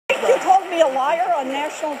you called me a liar on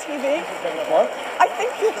national TV. What? I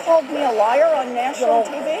think you called me a liar on national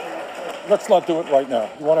TV. Let's not do it right now.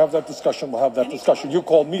 You want to have that discussion? We'll have that discussion. You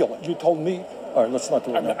called me. You told me. All right, let's not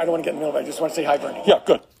do it now. I don't want to get in the middle of it. I just want to say hi, Bernie. Yeah,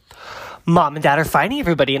 good. Mom and Dad are finding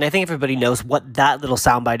everybody, and I think everybody knows what that little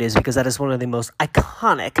soundbite is because that is one of the most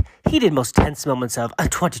iconic, heated, most tense moments of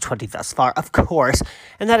 2020 thus far, of course.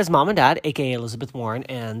 And that is Mom and Dad, a.k.a. Elizabeth Warren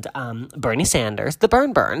and Bernie Sanders, the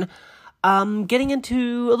Burn, getting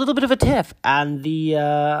into a little bit of a tiff on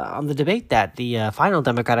the debate the final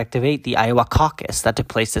Democratic debate, the Iowa caucus that took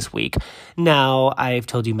place this week. Now, I've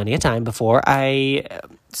told you many a time before, I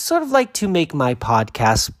sort of like to make my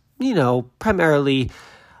podcast, primarily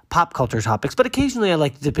pop culture topics, but occasionally I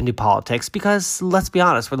like to dip into politics because, let's be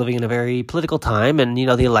honest, we're living in a very political time and,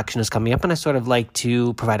 the election is coming up and I sort of like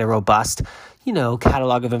to provide a robust,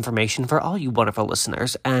 catalog of information for all you wonderful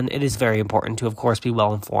listeners. And it is very important to, of course, be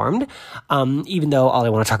well informed. Even though all I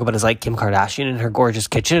want to talk about is like Kim Kardashian and her gorgeous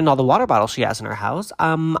kitchen and all the water bottles she has in her house.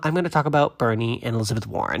 I'm going to talk about Bernie and Elizabeth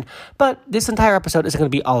Warren. But this entire episode is going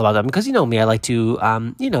to be all about them because you know me, I like to,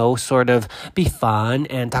 sort of be fun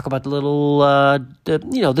and talk about the little,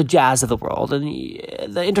 the jazz of the world and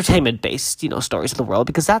the entertainment-based, stories of the world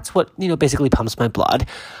because that's what, basically pumps my blood.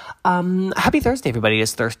 Happy Thursday, everybody.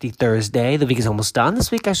 It's Thirsty Thursday. The week is almost done.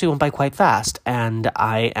 This week actually went by quite fast, and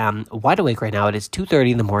I am wide awake right now. It is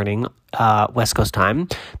 2:30 in the morning, West Coast time,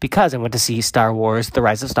 because I went to see Star Wars, The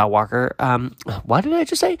Rise of Skywalker. What did I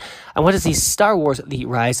just say? I went to see Star Wars, The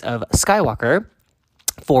Rise of Skywalker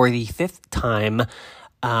for the fifth time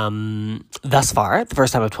thus far. The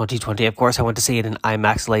first time of 2020, of course. I went to see it in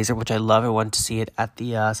IMAX Laser, which I love. I went to see it at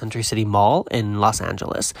the Century City Mall in Los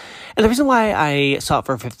Angeles. And the reason why I saw it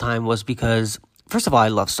for a fifth time was because, first of all, I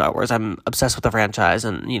love Star Wars. I'm obsessed with the franchise,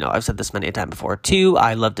 and, I've said this many a time before, too.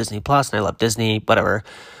 I love Disney Plus, and I love Disney, whatever.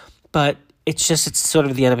 But it's sort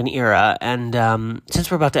of the end of an era, and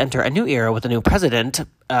since we're about to enter a new era with a new president,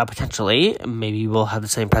 potentially, maybe we'll have the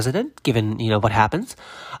same president, given, what happens,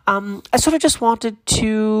 I sort of just wanted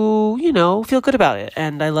to, feel good about it,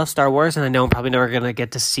 and I love Star Wars, and I know I'm probably never going to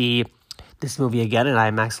get to see this movie again in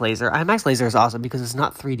IMAX Laser. IMAX Laser is awesome because it's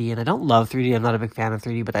not 3D, and I don't love 3D. I'm not a big fan of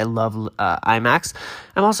 3D, but I love IMAX.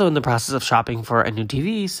 I'm also in the process of shopping for a new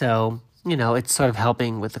TV, so, it's sort of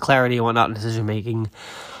helping with the clarity and whatnot in decision-making.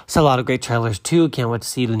 Saw a lot of great trailers, too. Can't wait to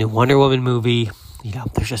see the new Wonder Woman movie.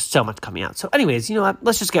 There's just so much coming out. So anyways,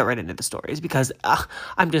 let's just get right into the stories because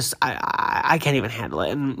I can't even handle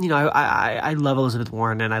it. And, I love Elizabeth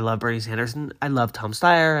Warren and I love Bernie Sanders and I love Tom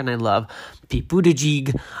Steyer and I love Pete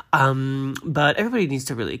Buttigieg. But everybody needs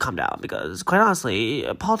to really calm down because, quite honestly,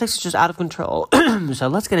 politics is just out of control. So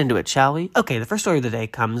let's get into it, shall we? Okay, the first story of the day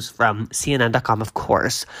comes from CNN.com, of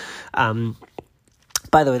course.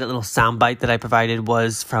 By the way, that little soundbite that I provided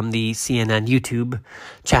was from the CNN YouTube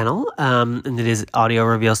channel, and it is audio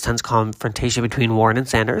reveals tense confrontation between Warren and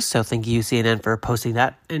Sanders. So thank you, CNN, for posting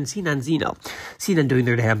that. And CNN doing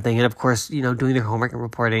their damn thing, and of course, doing their homework and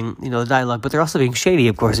reporting, the dialogue. But they're also being shady,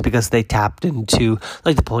 of course, because they tapped into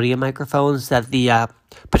the podium microphones that the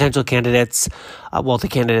potential candidates, the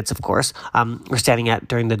candidates, of course, were standing at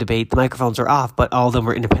during the debate. The microphones are off, but all of them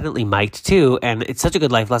were independently mic'd too. And it's such a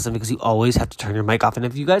good life lesson because you always have to turn your mic off. And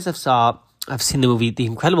if you guys have seen the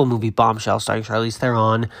incredible movie Bombshell, starring Charlize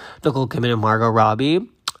Theron, Nicole Kidman, and Margot Robbie,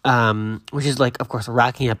 which is of course,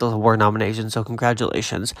 racking up those award nominations. So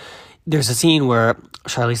congratulations. There's a scene where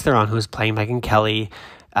Charlize Theron, who is playing Megyn Kelly,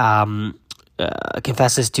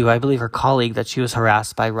 confesses to, I believe, her colleague that she was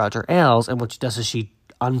harassed by Roger Ailes, and what she does is she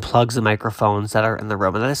unplugs the microphones that are in the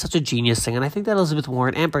room, and that is such a genius thing, and I think that Elizabeth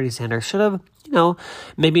Warren and Bernie Sanders should have,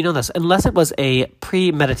 maybe known this, unless it was a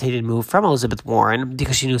premeditated move from Elizabeth Warren,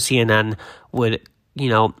 because she knew CNN would,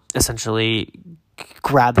 essentially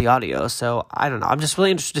grab the audio. So, I don't know, I'm just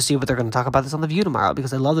really interested to see what they're going to talk about this on The View tomorrow,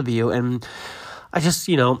 because I love The View, and I just,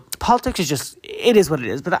 politics is just, it is what it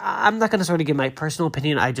is, but I'm not going to sort of give my personal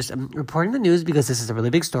opinion. I just am reporting the news because this is a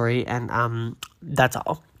really big story, and that's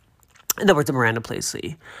all. In the words of Miranda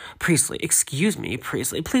Priestley. Okay,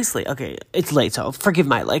 it's late, so forgive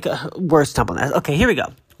my, worst stumble. Okay, here we go.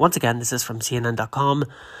 Once again, this is from CNN.com.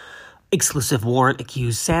 Exclusive Warren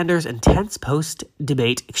accused Sanders in tense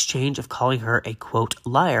post-debate exchange of calling her a, quote,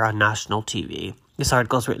 liar on national TV. This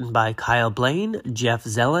article is written by Kyle Blaine, Jeff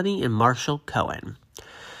Zeleny, and Marshall Cohen.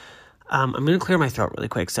 I'm going to clear my throat really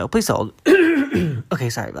quick, so please hold. Okay,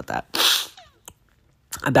 sorry about that.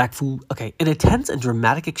 I'm back. Okay, in a tense and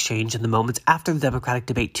dramatic exchange in the moments after the Democratic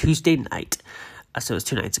debate Tuesday night, so it was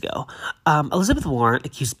 2 nights ago, Elizabeth Warren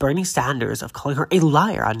accused Bernie Sanders of calling her a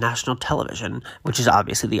liar on national television, which is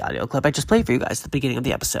obviously the audio clip I just played for you guys at the beginning of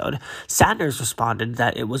the episode. Sanders responded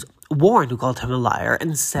that it was Warren, who called him a liar,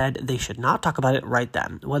 and said they should not talk about it right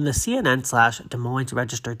then. When the CNN/Des Moines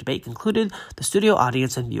Register debate concluded, the studio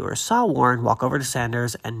audience and viewers saw Warren walk over to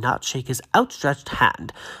Sanders and not shake his outstretched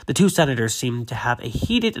hand. The two senators seemed to have a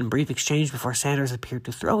heated and brief exchange before Sanders appeared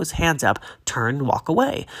to throw his hands up, turn, and walk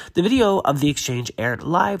away. The video of the exchange aired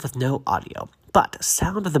live with no audio. But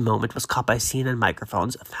sound of the moment was caught by CNN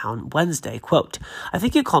microphones found Wednesday. Quote, "I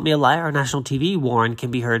think you called me a liar on national TV," Warren can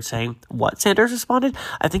be heard saying. "What?" Sanders responded.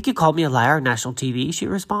 "I think you called me a liar on national TV," she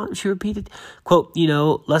repeated. Quote,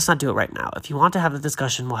 "Let's not do it right now. If you want to have the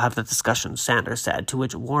discussion, we'll have the discussion," Sanders said, to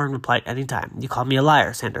which Warren replied, "Anytime. You called me a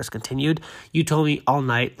liar," Sanders continued. "You told me all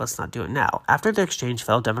night. Let's not do it now." After their exchange,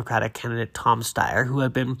 fellow Democratic candidate Tom Steyer, who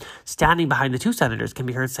had been standing behind the two senators, can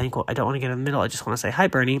be heard saying, quote, "I don't want to get in the middle. I just want to say hi,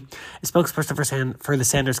 Bernie." A spokesperson for the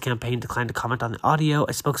Sanders campaign declined to comment on the audio.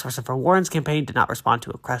 A spokesperson for Warren's campaign did not respond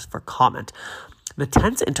to a request for comment. The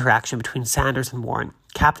tense interaction between Sanders and Warren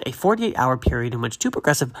capped a 48-hour period in which two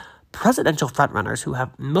progressive presidential frontrunners who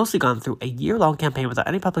have mostly gone through a year-long campaign without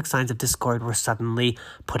any public signs of discord were suddenly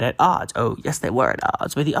put at odds. Oh, yes, they were at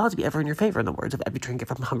odds. May the odds be ever in your favor, in the words of Evie Trinket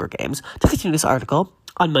from Hunger Games. To continue this article,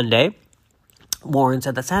 on Monday, Warren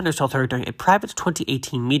said that Sanders told her during a private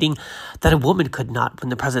 2018 meeting that a woman could not win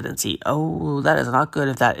the presidency. Oh, that is not good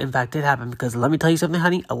if that in fact did happen, because let me tell you something,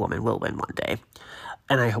 honey, a woman will win one day.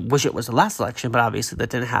 And I wish it was the last election, but obviously that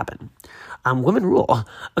didn't happen. Women rule.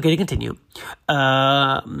 Okay, to continue. In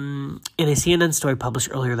a CNN story published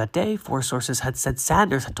earlier that day, 4 sources had said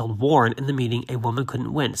Sanders had told Warren in the meeting a woman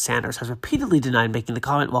couldn't win. Sanders has repeatedly denied making the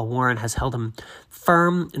comment, while Warren has held him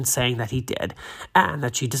firm in saying that he did, and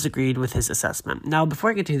that she disagreed with his assessment. Now, before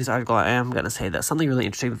I get to this article, I am going to say that something really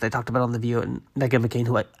interesting that they talked about on The View, and Meghan McCain,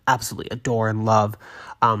 who I absolutely adore and love,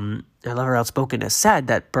 I love her outspokenness, said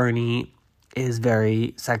that Bernie is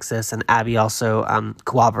very sexist, and Abby also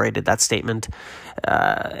corroborated that statement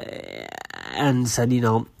and said,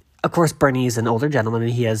 of course Bernie is an older gentleman,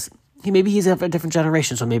 and he's of a different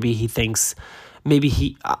generation, so maybe he thinks,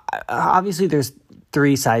 obviously there's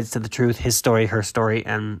 3 sides to the truth: his story, her story,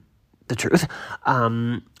 and the truth.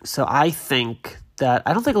 So I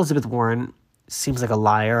don't think Elizabeth Warren seems like a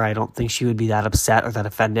liar. I don't think she would be that upset or that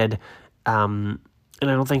offended, and I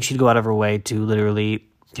don't think she'd go out of her way to literally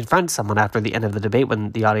confront someone after the end of the debate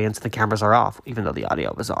when the audience and the cameras are off, even though the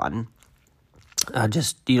audio was on.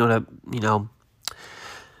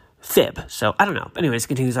 Fib. So, I don't know. Anyways,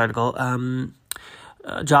 continue this article.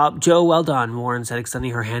 Joe, well done, Warren said, extending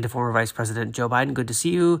her hand to former Vice President Joe Biden. Good to see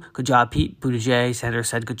you. Good job, Pete Buttigieg. Sanders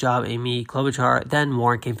said, good job, Amy Klobuchar. Then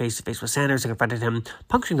Warren came face-to-face with Sanders and confronted him,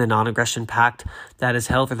 puncturing the non-aggression pact that has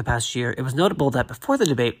held for the past year. It was notable that before the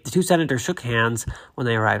debate, the two senators shook hands when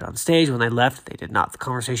they arrived on stage. When they left, they did not. The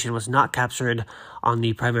conversation was not captured on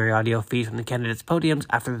the primary audio feed from the candidates' podiums.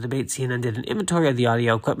 After the debate, CNN did an inventory of the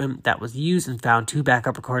audio equipment that was used and found 2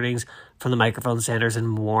 backup recordings from the microphone Sanders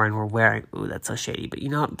and Warren were wearing. Ooh, that's so shady. But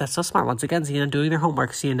that's so smart. Once again, CNN doing their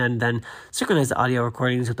homework. CNN then synchronized the audio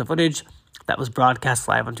recordings with the footage that was broadcast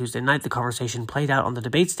live on Tuesday night. The conversation played out on the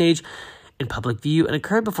debate stage in public view and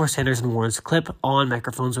occurred before Sanders and Warren's clip-on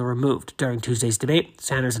microphones were removed. During Tuesday's debate,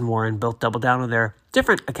 Sanders and Warren both doubled down on their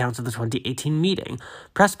different accounts of the 2018 meeting.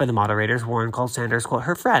 Pressed by the moderators, Warren called Sanders, quote,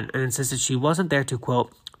 her friend, and insisted she wasn't there to,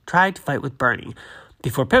 quote, try to fight with Bernie.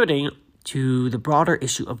 Before pivoting to the broader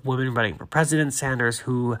issue of women running for president, Sanders,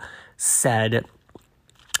 who had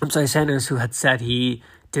said he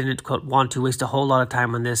didn't, quote, want to waste a whole lot of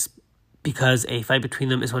time on this because a fight between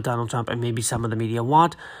them is what Donald Trump and maybe some of the media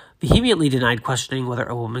want, vehemently denied questioning whether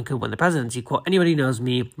a woman could win the presidency. Quote, anybody who knows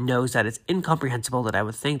me knows that it's incomprehensible that I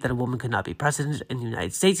would think that a woman could not be president in the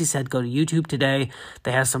United States. He said, go to YouTube today.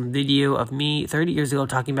 They have some video of me 30 years ago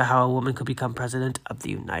talking about how a woman could become president of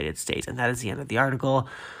the United States. And that is the end of the article.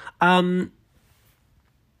 I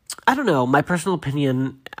don't know. My personal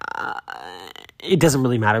opinion, it doesn't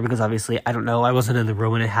really matter because obviously, I don't know. I wasn't in the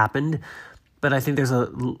room when it happened. But I think there's a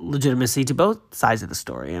legitimacy to both sides of the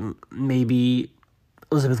story. And maybe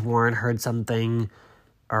Elizabeth Warren heard something,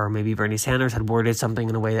 or maybe Bernie Sanders had worded something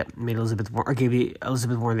in a way that made gave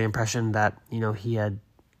Elizabeth Warren the impression that, he had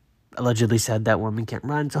allegedly said that women can't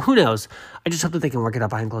run. So who knows? I just hope that they can work it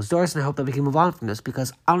out behind closed doors, and I hope that we can move on from this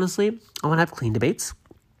because honestly, I want to have clean debates.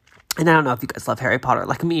 And I don't know if you guys love Harry Potter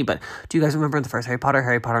like me, but do you guys remember in the first Harry Potter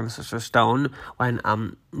and Mr. Stone, when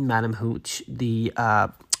Madam Hooch, the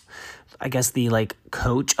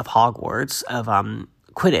coach of Hogwarts of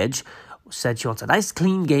Quidditch, said she wants a nice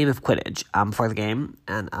clean game of Quidditch for the game,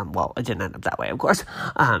 and it didn't end up that way, of course,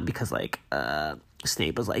 because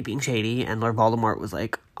Snape was being shady, and Lord Voldemort was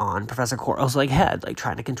on Professor Quirrell's head,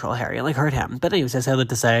 trying to control Harry and hurt him. But anyways, as I like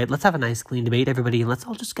to say, let's have a nice clean debate, everybody, and let's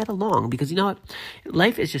all just get along, because you know what,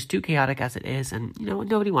 life is just too chaotic as it is, and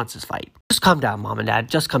nobody wants this fight. Just calm down, Mom and Dad,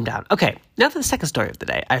 just calm down. Okay, now for the second story of the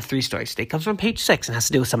day. I have 3 stories today. It comes from page 6 and has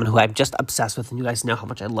to do with someone who I'm just obsessed with, and you guys know how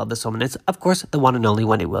much I love this woman. It's, of course, the one and only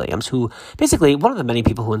Wendy Williams, who basically one of the many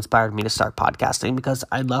people who inspired me to start podcasting, because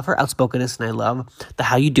I love her outspokenness and I love the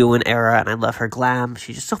how you doing era, and I love her glam.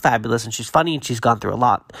 She's just so fabulous, and she's funny, and she's gone through a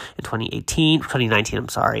lot in 2019, I'm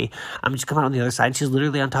sorry. She's come out on the other side, and she's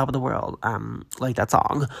literally on top of the world, like that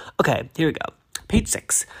song. Okay, here we go. Page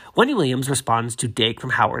 6. Wendy Williams responds to dig from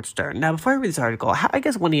Howard Stern. Now, before I read this article, I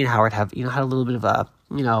guess Wendy and Howard have, had a little bit of a,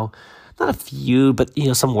 not a feud, but,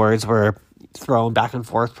 some words were thrown back and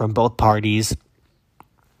forth from both parties.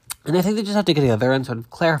 And I think they just have to get together and sort of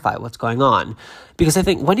clarify what's going on. Because I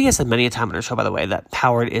think Wendy has said many a time on her show, by the way, that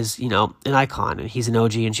Howard is, an icon, and he's an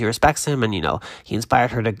OG, and she respects him, and, he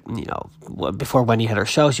inspired her to, before Wendy had her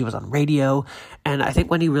show, she was on radio. And I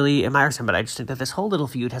think Wendy really admires him, but I just think that this whole little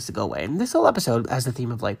feud has to go away. And this whole episode has the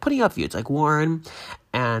theme of, putting out feuds, Warren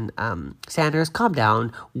and Sanders, calm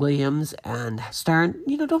down. Williams and Stern,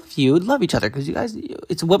 don't feud, love each other, because you guys,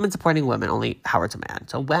 it's women supporting women, only Howard's a man.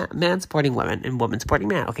 So man supporting women and woman supporting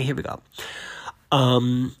man. Okay, here we go.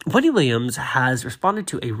 Wendy Williams has responded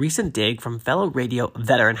to a recent dig from fellow radio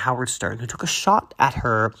veteran Howard Stern, who took a shot at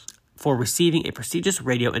her for receiving a prestigious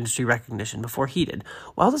radio industry recognition before he did.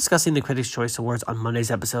 While discussing the Critics' Choice Awards on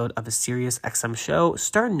Monday's episode of his Sirius XM show,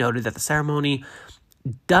 Stern noted that the ceremony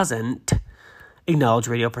doesn't acknowledge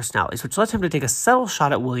radio personalities, which led him to take a subtle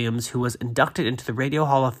shot at Williams, who was inducted into the Radio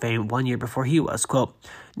Hall of Fame 1 year before he was. Quote,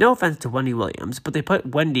 "No offense to Wendy Williams, but they put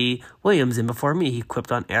Wendy Williams in before me," he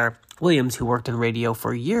quipped on air. Williams, who worked in radio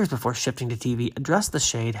for years before shifting to TV, addressed the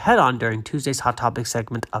shade head-on during Tuesday's Hot Topic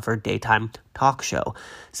segment of her daytime talk show,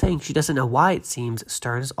 saying she doesn't know why it seems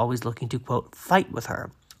Stern is always looking to, quote, fight with her.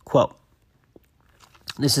 Quote,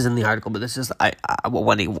 this is in the article, but this is what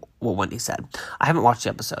Wendy said. I haven't watched the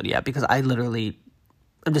episode yet because I'm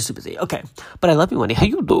just too busy. Okay, but I love you, Wendy. How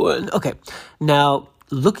you doing? Okay, now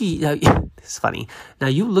this is funny. Now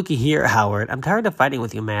you looky here, Howard. I'm tired of fighting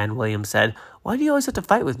with you, man. Williams said. Why do you always have to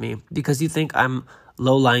fight with me? Because you think I'm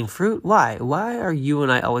low-lying fruit? Why? Why are you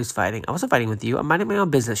and I always fighting? I wasn't fighting with you. I'm minding my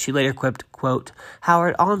own business. She later quipped, quote,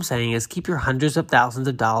 Howard, all I'm saying is keep your hundreds of thousands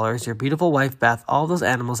of dollars, your beautiful wife, Beth, all those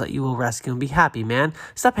animals that you will rescue and be happy, man.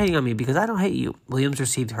 Stop hating on me because I don't hate you. Williams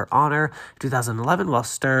received her honor in 2011 while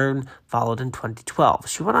Stern followed in 2012.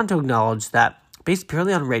 She went on to acknowledge that based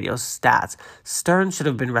purely on radio stats, Stern should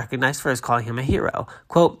have been recognized for his calling him a hero.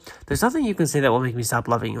 Quote, there's nothing you can say that will make me stop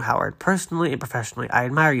loving you, Howard. Personally and professionally, I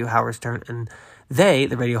admire you, Howard Stern, and they,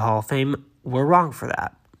 the Radio Hall of Fame, were wrong for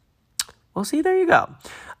that. Well, see, there you go.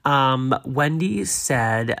 Wendy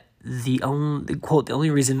said the only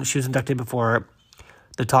reason she was inducted before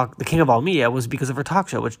the King of All Media was because of her talk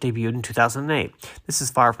show, which debuted in 2008. This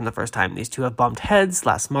is far from the first time these two have bumped heads.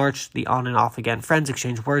 Last March, the on and off again friends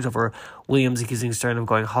exchanged words over Williams accusing Stern of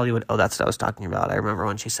going Hollywood. Oh, that's what I was talking about. I remember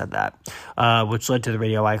when she said that, which led to the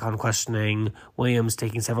radio icon questioning Williams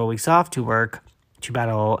taking several weeks off to work to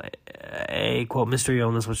battle a, quote, mystery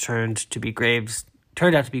illness which turned out to be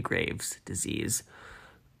Graves' disease.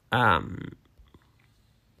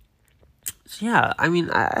 So yeah, I mean,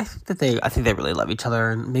 I think they really love each other,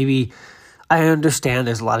 and maybe I understand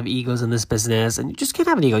there's a lot of egos in this business, and you just can't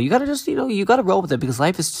have an ego. You gotta just, you gotta roll with it because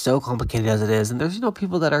life is so complicated as it is, and there's,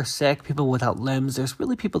 people that are sick, people without limbs. There's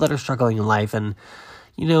really people that are struggling in life, and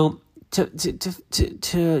to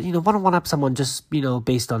want to one up someone just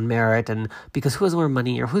based on merit and because who has more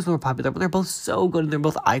money or who's more popular, but they're both so good and they're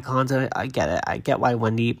both icons, and I get it. I get why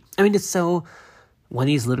Wendy. I mean, it's so.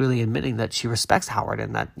 Wendy's literally admitting that she respects Howard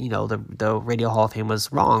and that, the Radio Hall of Fame was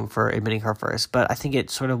wrong for admitting her first. But I think it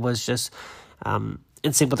sort of was just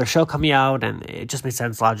in sync with her show coming out, and it just made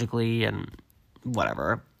sense logically and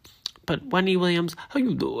whatever. But Wendy Williams, how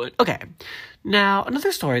you doing? Okay. Now,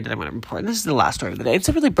 another story that I'm going to report, and this is the last story of the day. It's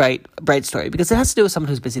a really bright story because it has to do with someone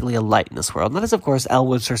who's basically a light in this world. And that is, of course, Elle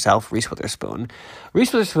Woods herself, Reese Witherspoon.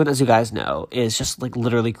 Reese Witherspoon, as you guys know, is just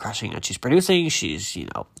literally crushing it. She's producing, she's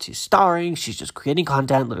starring, she's just creating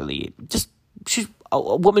content, literally she's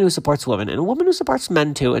a woman who supports women and a woman who supports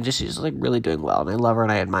men too, and she's really doing well. And I love her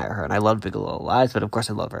and I admire her. And I love Big Little Lies, but of course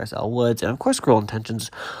I love her as Elle Woods. And of course, Cruel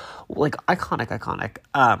Intentions, iconic.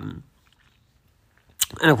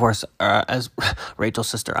 And of course, as Rachel's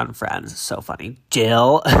sister on Friends, so funny.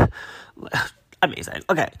 Jill, amazing.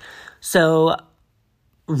 Okay, so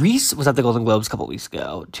Reese was at the Golden Globes a couple weeks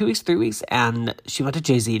ago, 3 weeks, and she went to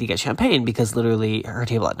Jay-Z to get champagne because literally her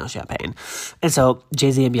table had no champagne. And so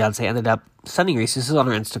Jay-Z and Beyonce ended up sending Reese, this is on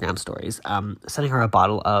her Instagram stories, sending her a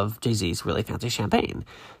bottle of Jay-Z's really fancy champagne.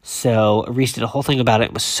 So Reese did a whole thing about it.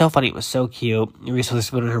 It was so funny. It was so cute. Reese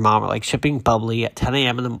Witherspoon and her mom were like shipping bubbly at 10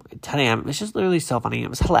 a.m. It's just literally so funny. It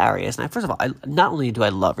was hilarious. And first of all, not only do I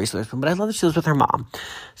love Reese Witherspoon, but I love that she was with her mom.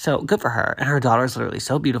 So good for her. And her daughter is literally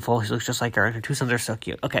so beautiful. She looks just like her, and her two sons are so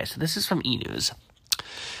cute. Okay, so this is from E! News.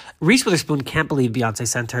 Reese Witherspoon can't believe Beyonce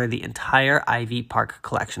sent her the entire Ivy Park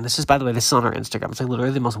collection. This is, by the way, this is on her Instagram. It's like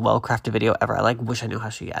literally the most well-crafted video ever. I wish I knew how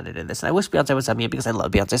she edited this. And I wish Beyonce would send me it because I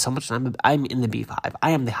love Beyonce so much. And I'm in the beehive.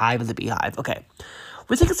 I am the hive of the beehive. Okay.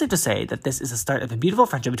 We think it's safe to say that this is the start of a beautiful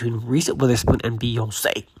friendship between Reese Witherspoon and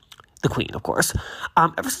Beyonce. The queen, of course.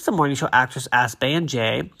 Ever since the morning show actress asked Bey and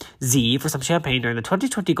Jay-Z for some champagne during the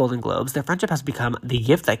 2020 Golden Globes, their friendship has become the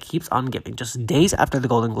gift that keeps on giving. Just days after the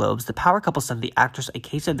Golden Globes, the power couple sent the actress a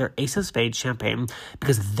case of their Ace of Spades champagne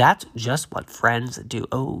because that's just what friends do.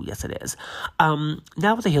 Oh, yes, it is.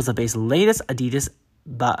 Now with the heels of Bey's latest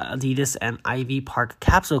Adidas and Ivy Park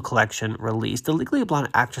capsule collection release, the Legally Blonde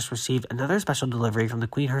actress received another special delivery from the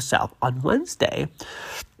queen herself on Wednesday.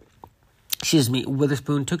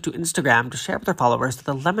 Witherspoon took to Instagram to share with her followers that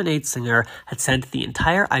the Lemonade singer had sent the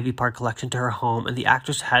entire Ivy Park collection to her home, and the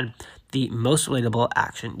actress had the most relatable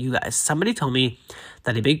action. You guys, somebody told me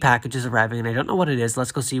that a big package is arriving, and I don't know what it is.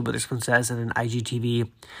 Let's go see, Witherspoon says in an IGTV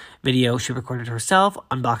video she recorded herself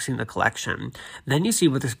unboxing the collection. Then you see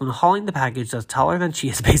Witherspoon hauling the package that's taller than she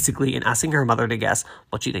is, basically, and asking her mother to guess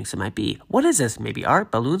what she thinks it might be. What is this? Maybe art,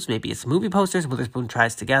 balloons, maybe it's movie posters. Witherspoon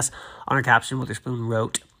tries to guess. On her caption, Witherspoon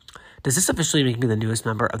wrote, "Does this officially make me the newest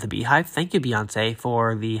member of the Beehive? Thank you, Beyonce,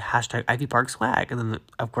 for the hashtag Ivy Park swag." And then,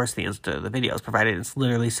 of course, the video is provided. It's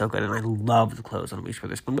literally so good, and I love the clothes on Reese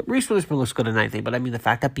Witherspoon. But Reese Witherspoon looks good in anything. But I mean, the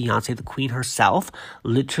fact that Beyonce, the queen herself,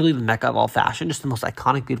 literally the mecca of all fashion, just the most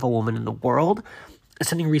iconic, beautiful woman in the world,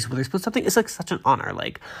 sending Reese Witherspoon something is like such an honor.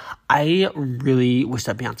 Like, I really wish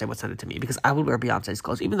that Beyonce would send it to me because I would wear Beyonce's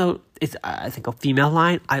clothes. Even though it's, I think, a female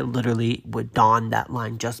line, I literally would don that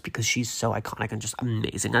line just because she's so iconic and just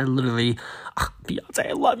amazing. I literally, Beyonce,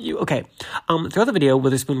 I love you. Okay. Throughout the video,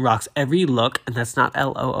 Witherspoon rocks every look, and that's not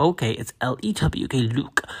L-O-O-K, it's L-E-W-K,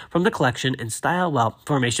 look, from the collection, and style, well,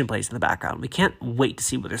 formation plays in the background. We can't wait to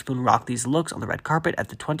see Witherspoon rock these looks on the red carpet at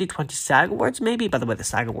the 2020 SAG Awards, maybe. By the way, the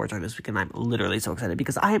SAG Awards are this weekend. I'm literally so excited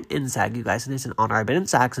because I am in SAG, you guys, and it's an honor. I've been in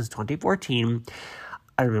SAG since 2014.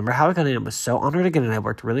 I remember how I got in and was so honored to get in. I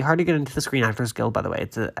worked really hard to get into the Screen Actors Guild, by the way.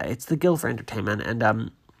 It's the guild for entertainment,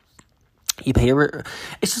 and you pay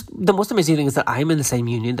it's just the most amazing thing is that I'm in the same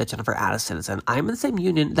union that Jennifer Aniston is in. I'm in the same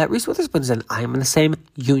union that Reese Witherspoon is in. I'm in the same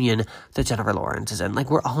union that Jennifer Lawrence is in. Like,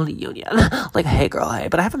 we're all in a union. Like, hey girl, hey.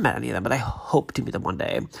 But I haven't met any of them, but I hope to meet them one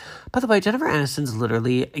day. By the way, Jennifer Aniston's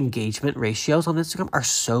literally engagement ratios on Instagram are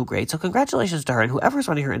so great. So congratulations to her, and whoever's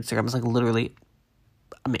running her Instagram is like literally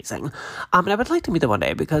amazing. And I would like to meet them one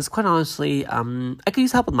day because, quite honestly, I could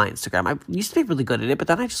use help with my Instagram. I used to be really good at it, but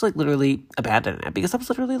then I just like literally abandoned it because I was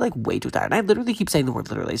literally like way too tired. And I literally keep saying the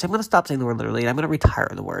word literally, so I'm gonna stop saying the word literally, and I'm gonna retire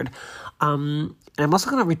the word. And I'm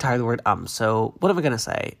also gonna retire the word So what am I gonna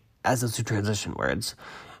say as those two transition words?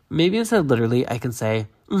 Maybe instead of literally, I can say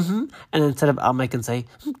and instead of I can say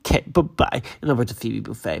okay, bye-bye, in the words of Phoebe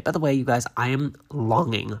Buffay. By the way, you guys, I am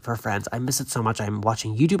longing for Friends. I miss it so much. I'm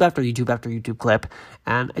watching YouTube after YouTube after YouTube clip,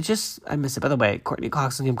 and I miss it. By the way, Courtney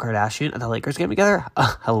Cox and Kim Kardashian at the Lakers game together.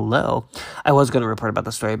 Hello. I was going to report about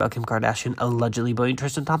the story about Kim Kardashian allegedly bullying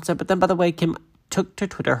Tristan Thompson, but then, by the way, Kim took to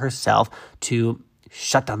Twitter herself to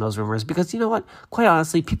shut down those rumors because, you know what? Quite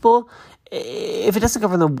honestly, people, if it doesn't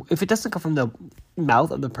come from the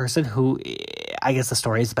mouth of the person who I guess the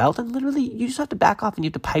story is about, then literally you just have to back off and you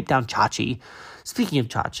have to pipe down Chachi. Speaking of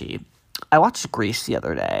Chachi, I watched Grease the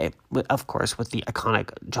other day, of course, with the iconic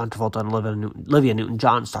John Travolta and Olivia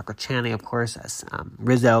Newton-John, Stockard Channing, of course, as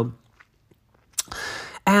Rizzo.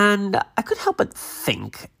 And I couldn't help but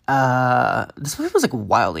think this movie was like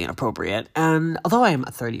wildly inappropriate. And although I am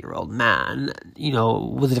a 30-year-old man, you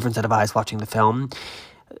know, with a different set of eyes watching the film,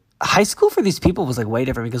 high school for these people was like way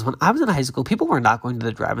different because when I was in high school, people were not going to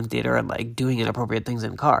the drive-in theater and like doing inappropriate things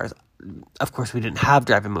in cars. Of course, we didn't have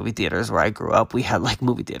drive-in movie theaters where I grew up. We had like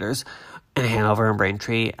movie theaters in Hanover and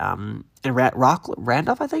Braintree, and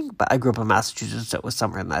Randolph, I think. But I grew up in Massachusetts, so it was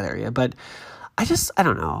somewhere in that area. But I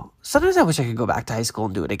don't know. Sometimes I wish I could go back to high school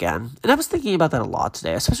and do it again. And I was thinking about that a lot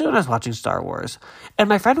today, especially when I was watching Star Wars. And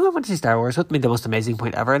my friend who I went to see Star Wars with made the most amazing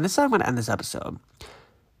point ever. And this is how I'm going to end this episode.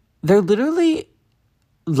 They're literally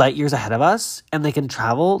light years ahead of us, and they can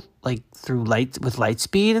travel like through light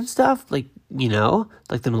speed and stuff, like, you know,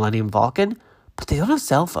 like the Millennium Falcon, but they don't have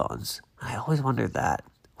cell phones. I always wondered that.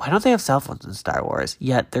 Why don't they have cell phones in Star Wars?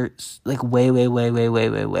 Yet they're like way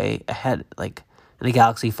ahead. Like, in a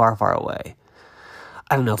galaxy far, far away.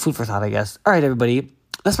 I don't know, food for thought, I guess. All right, everybody,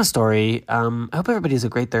 that's my story. I hope everybody has a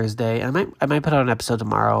great Thursday. I might put out an episode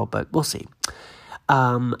tomorrow, but we'll see.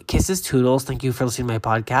 Kisses, toodles. Thank you for listening to my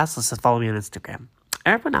podcast. Let's follow me on Instagram.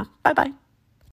 All right, for now. Bye-bye.